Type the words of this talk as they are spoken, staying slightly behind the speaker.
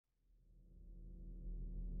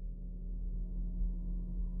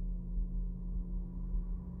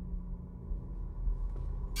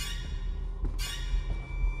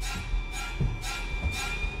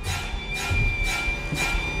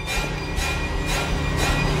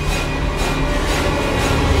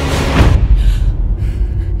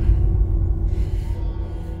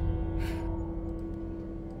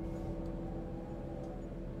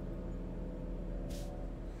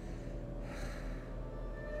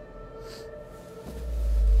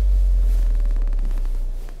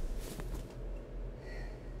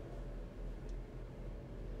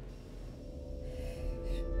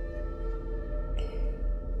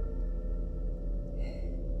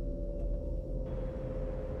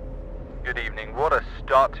good evening. What a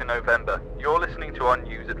start to November. You're listening to our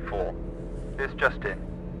news at 4. This just in.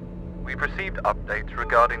 We've received updates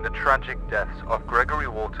regarding the tragic deaths of Gregory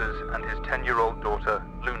Waters and his 10-year-old daughter,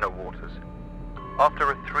 Luna Waters.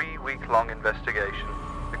 After a 3-week-long investigation,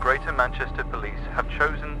 the Greater Manchester Police have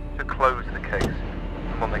chosen to close the case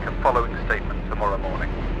and will make a following statement tomorrow morning.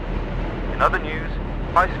 In other news,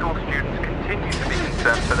 high school students continue to be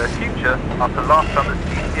concerned for their future after last summer's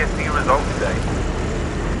GCSE results day.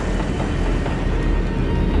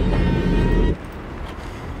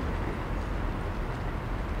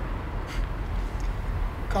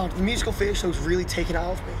 God, the musical theatre show's really taken it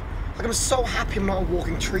out of me. Like, I'm so happy I'm not a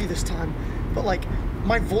walking tree this time. But, like,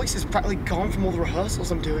 my voice is practically gone from all the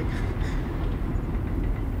rehearsals I'm doing.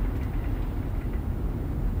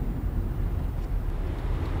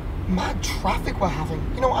 Mad traffic we're having.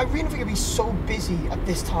 You know, I really think it'd be so busy at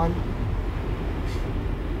this time.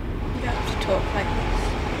 You don't have to talk like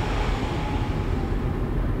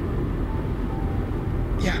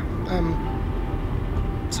this. Yeah,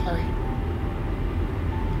 sorry.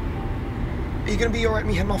 Are you gonna be alright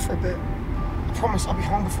me heading off for a bit? I promise I'll be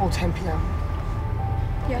home before 10 p.m.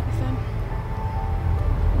 Yeah, I'll be fine.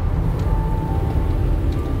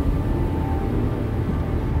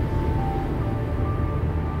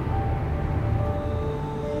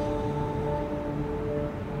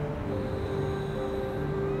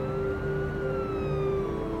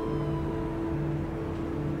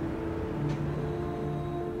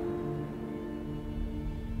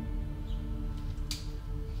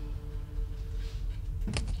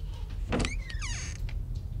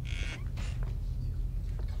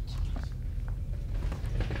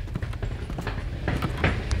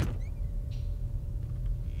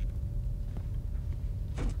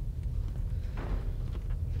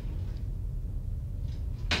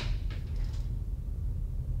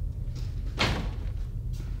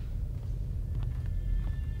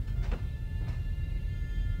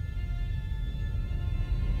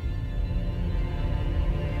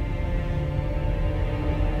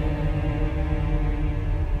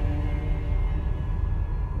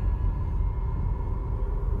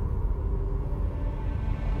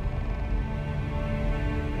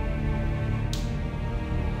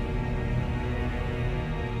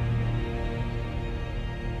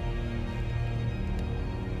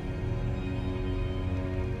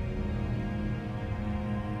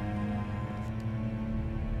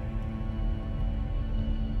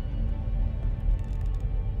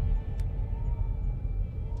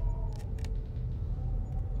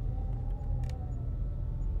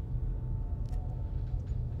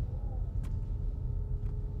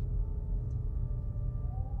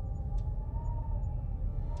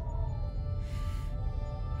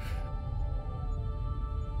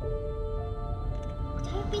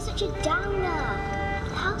 Don't be such a downer.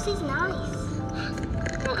 The house is nice.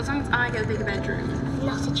 Well, as long as I get a bigger bedroom.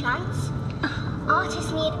 Not a chance.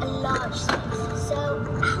 Artists need a large space, so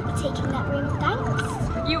I'll be taking that room,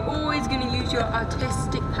 thanks. You're always going to use your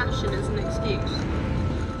artistic passion as an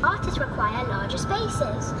excuse. Artists require larger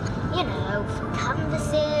spaces. You know, for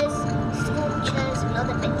canvases, sculptures, and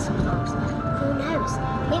other bits and bobs. Who knows?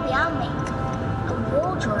 Maybe I'll make a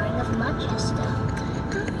wall drawing of Manchester.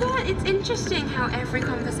 Yeah, it's interesting how every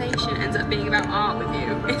conversation ends up being about art with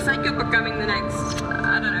you. It's like you're becoming the next,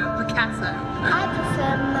 I don't know, Picasso. I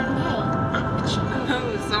prefer Monet, actually.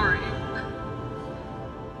 Oh, sorry.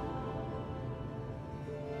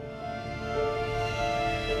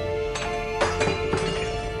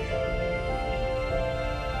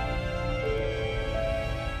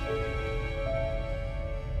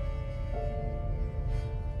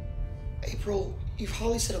 April, you've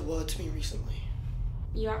hardly said a word to me recently.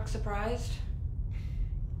 You act surprised?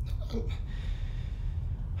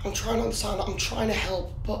 I'm trying to understand, I'm trying to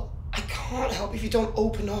help, but I can't help if you don't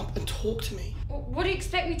open up and talk to me. What do you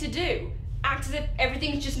expect me to do? Act as if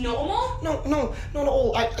everything's just normal? No, not at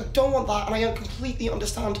all. I don't want that, and I completely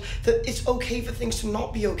understand that it's okay for things to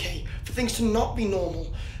not be okay, for things to not be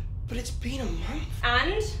normal. But it's been a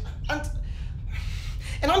month.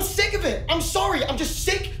 And I'm sick of it. I'm sorry. I'm just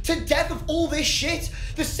sick to death of all this shit.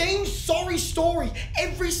 The same sorry story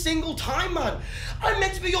every single time, man. I'm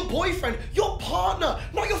meant to be your boyfriend, your partner,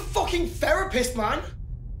 not your fucking therapist, man.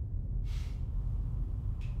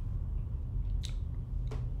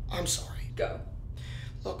 I'm sorry. Go.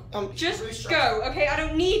 Look, just go, okay? I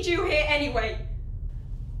don't need you here anyway.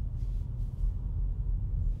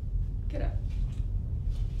 Get up.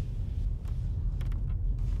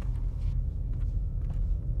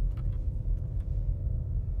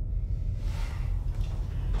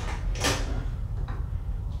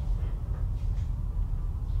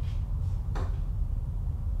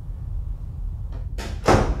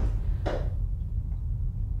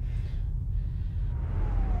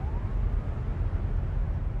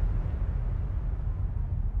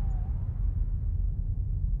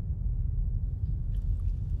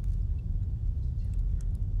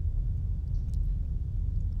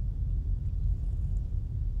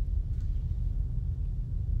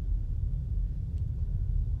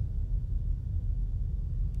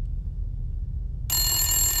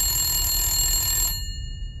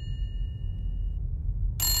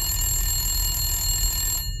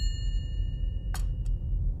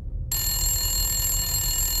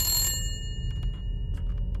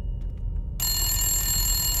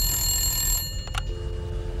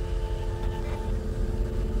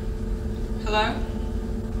 Hello?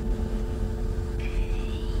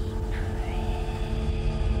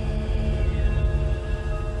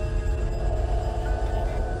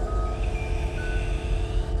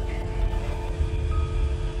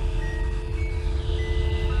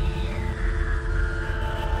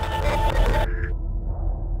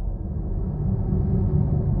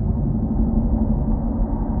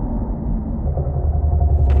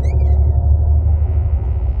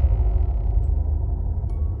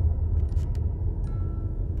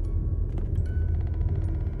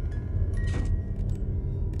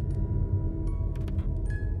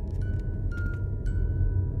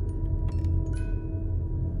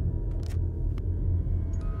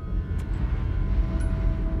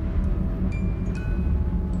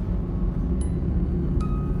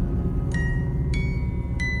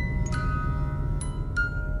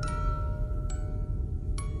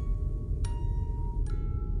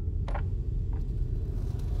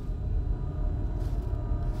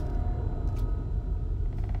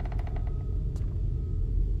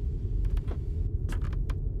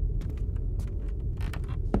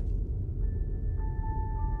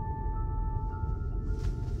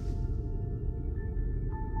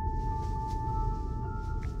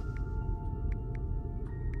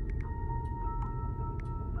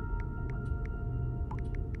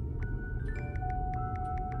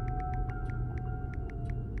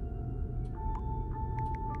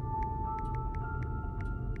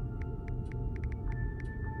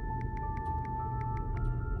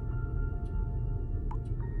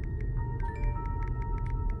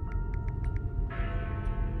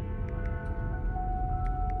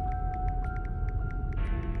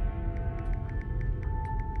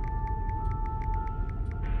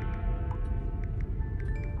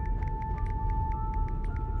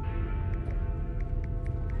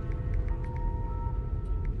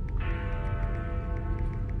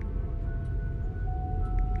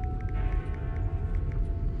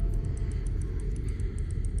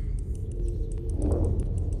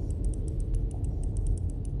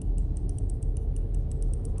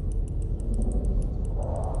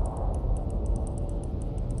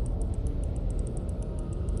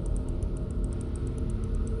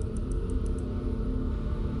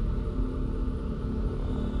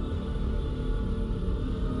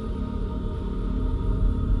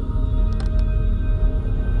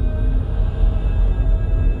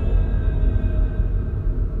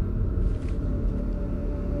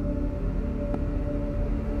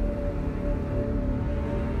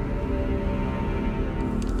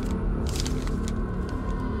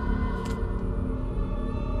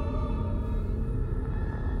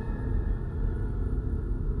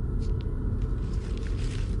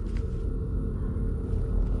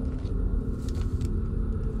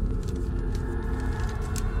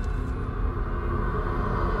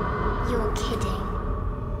 You're kidding.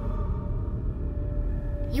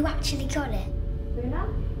 You actually got it. Luna?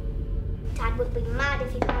 Dad would be mad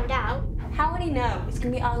if he found out. How would he know? It's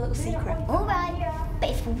gonna be our little secret. All right, but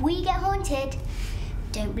if we get haunted,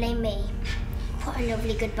 don't blame me. What a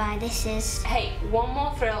lovely goodbye this is. Hey, one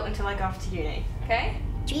more thrill until I go off to uni, okay?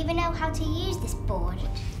 Do you even know how to use this board?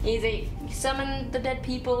 Easy. You summon the dead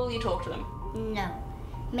people, you talk to them. No.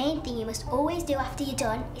 Main thing you must always do after you're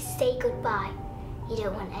done is say goodbye. You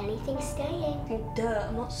don't want anything staying. Well, duh,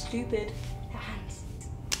 I'm not stupid. Your hands.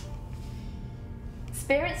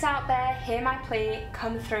 Spirits out there, hear my plea,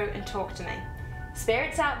 come through and talk to me.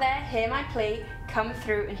 Spirits out there, hear my plea, come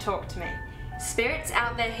through and talk to me. Spirits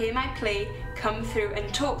out there, hear my plea, come through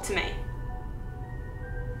and talk to me.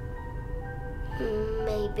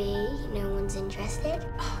 Maybe no one's interested.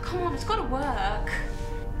 Oh, come on, it's gotta work.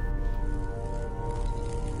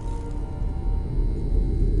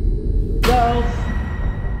 Girls,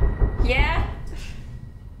 Yeah?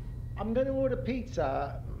 I'm going to order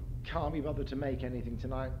pizza. Can't be bothered to make anything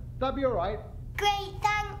tonight. That'll be all right. Great,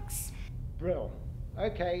 thanks. Brill.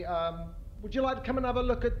 Okay, would you like to come and have a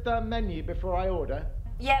look at the menu before I order?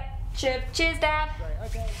 Yep. Cheers, Dad. Great,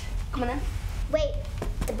 okay. Come on then. Wait,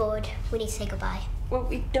 the board. We need to say goodbye. Well,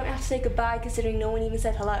 we don't have to say goodbye considering no one even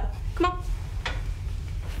said hello. Come on.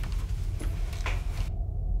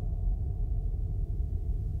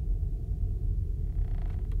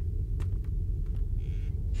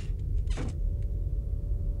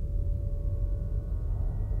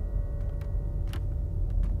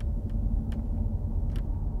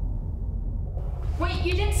 Wait,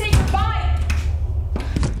 you didn't say goodbye!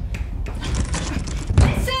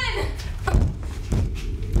 Listen!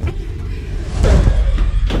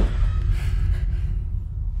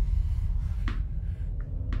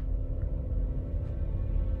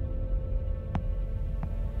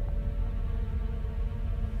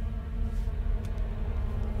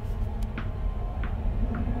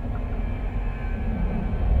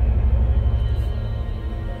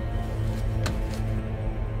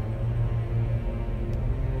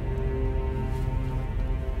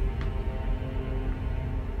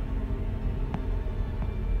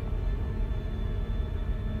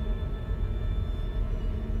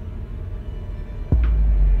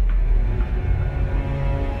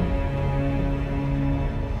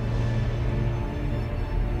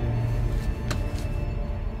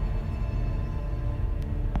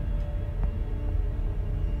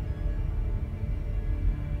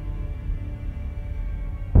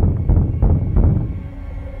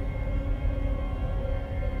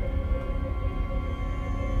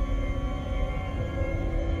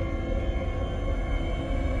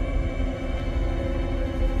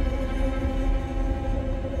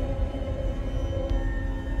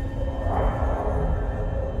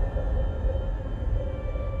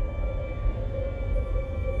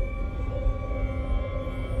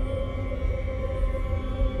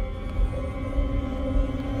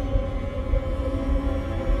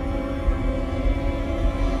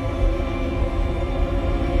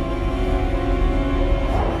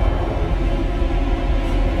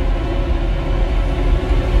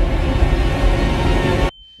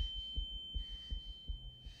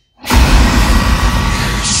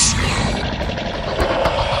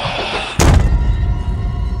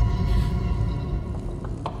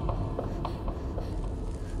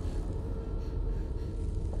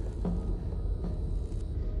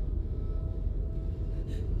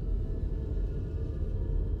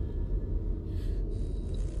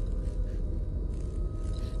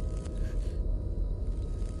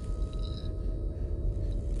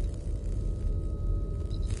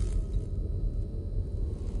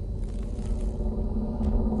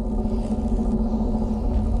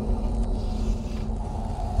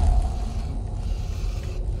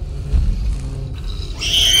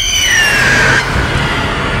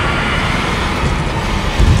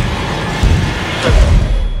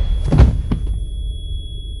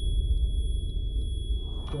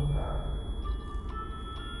 Give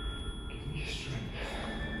me strength.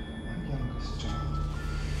 My youngest child.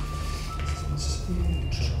 Sincere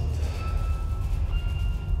child.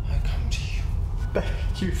 I come to you,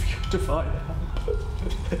 begging you for your divine help.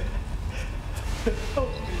 Help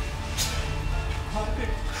me. I'm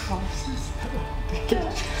in crisis. The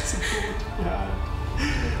kitchen support man.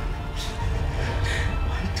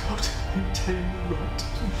 My daughter maintain the right to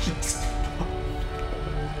just love.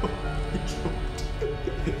 Oh my God.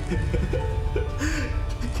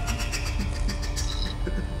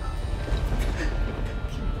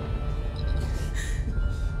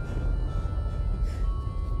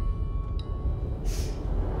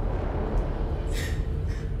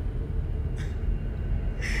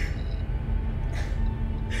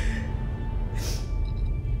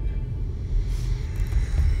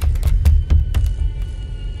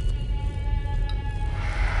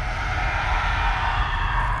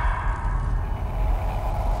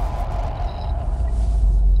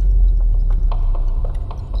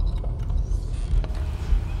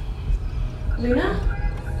 Luna?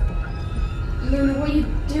 Luna, what are you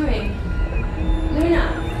doing? Luna!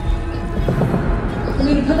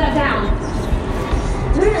 Luna, put that down!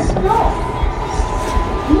 Luna,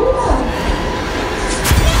 stop! Luna!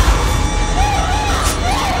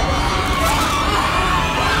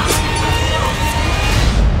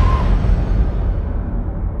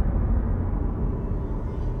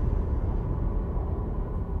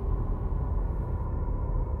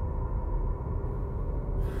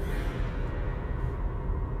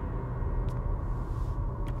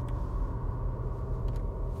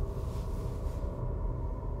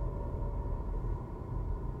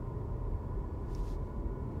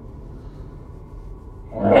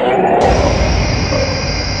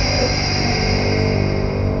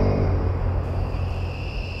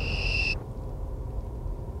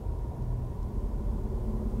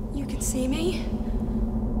 You can see me?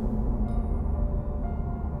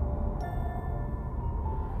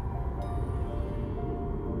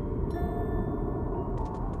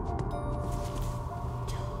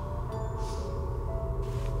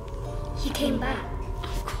 You came back.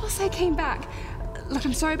 Of course I came back. Look,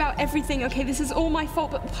 I'm sorry about everything, okay? This is all my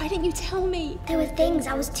fault, but why didn't you tell me? There were things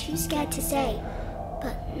I was too scared to say,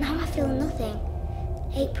 but now I feel nothing.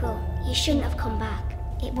 April, you shouldn't have come back.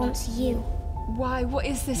 It wants you. Why? What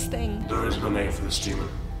is this thing? There isn't a name for this demon.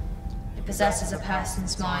 It possesses a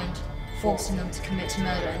person's mind, forcing them to commit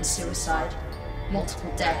murder and suicide.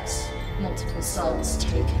 Multiple deaths, multiple souls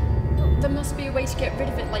taken. There must be a way to get rid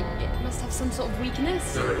of it, like, it must have some sort of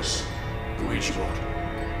weakness. There is. The Ouija board.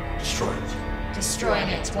 Destroy it. Destroying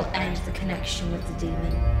it will end the connection with the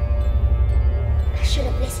demon. I should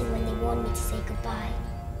have listened when they warned me to say goodbye.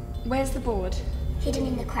 Where's the board? Hidden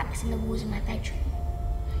in the cracks in the walls of my bedroom.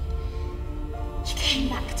 You came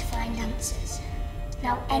back to find answers.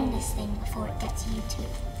 Now end this thing before it gets you too.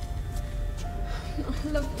 I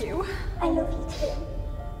love you. I love you too.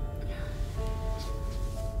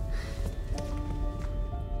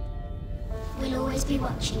 We'll always be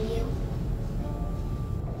watching you.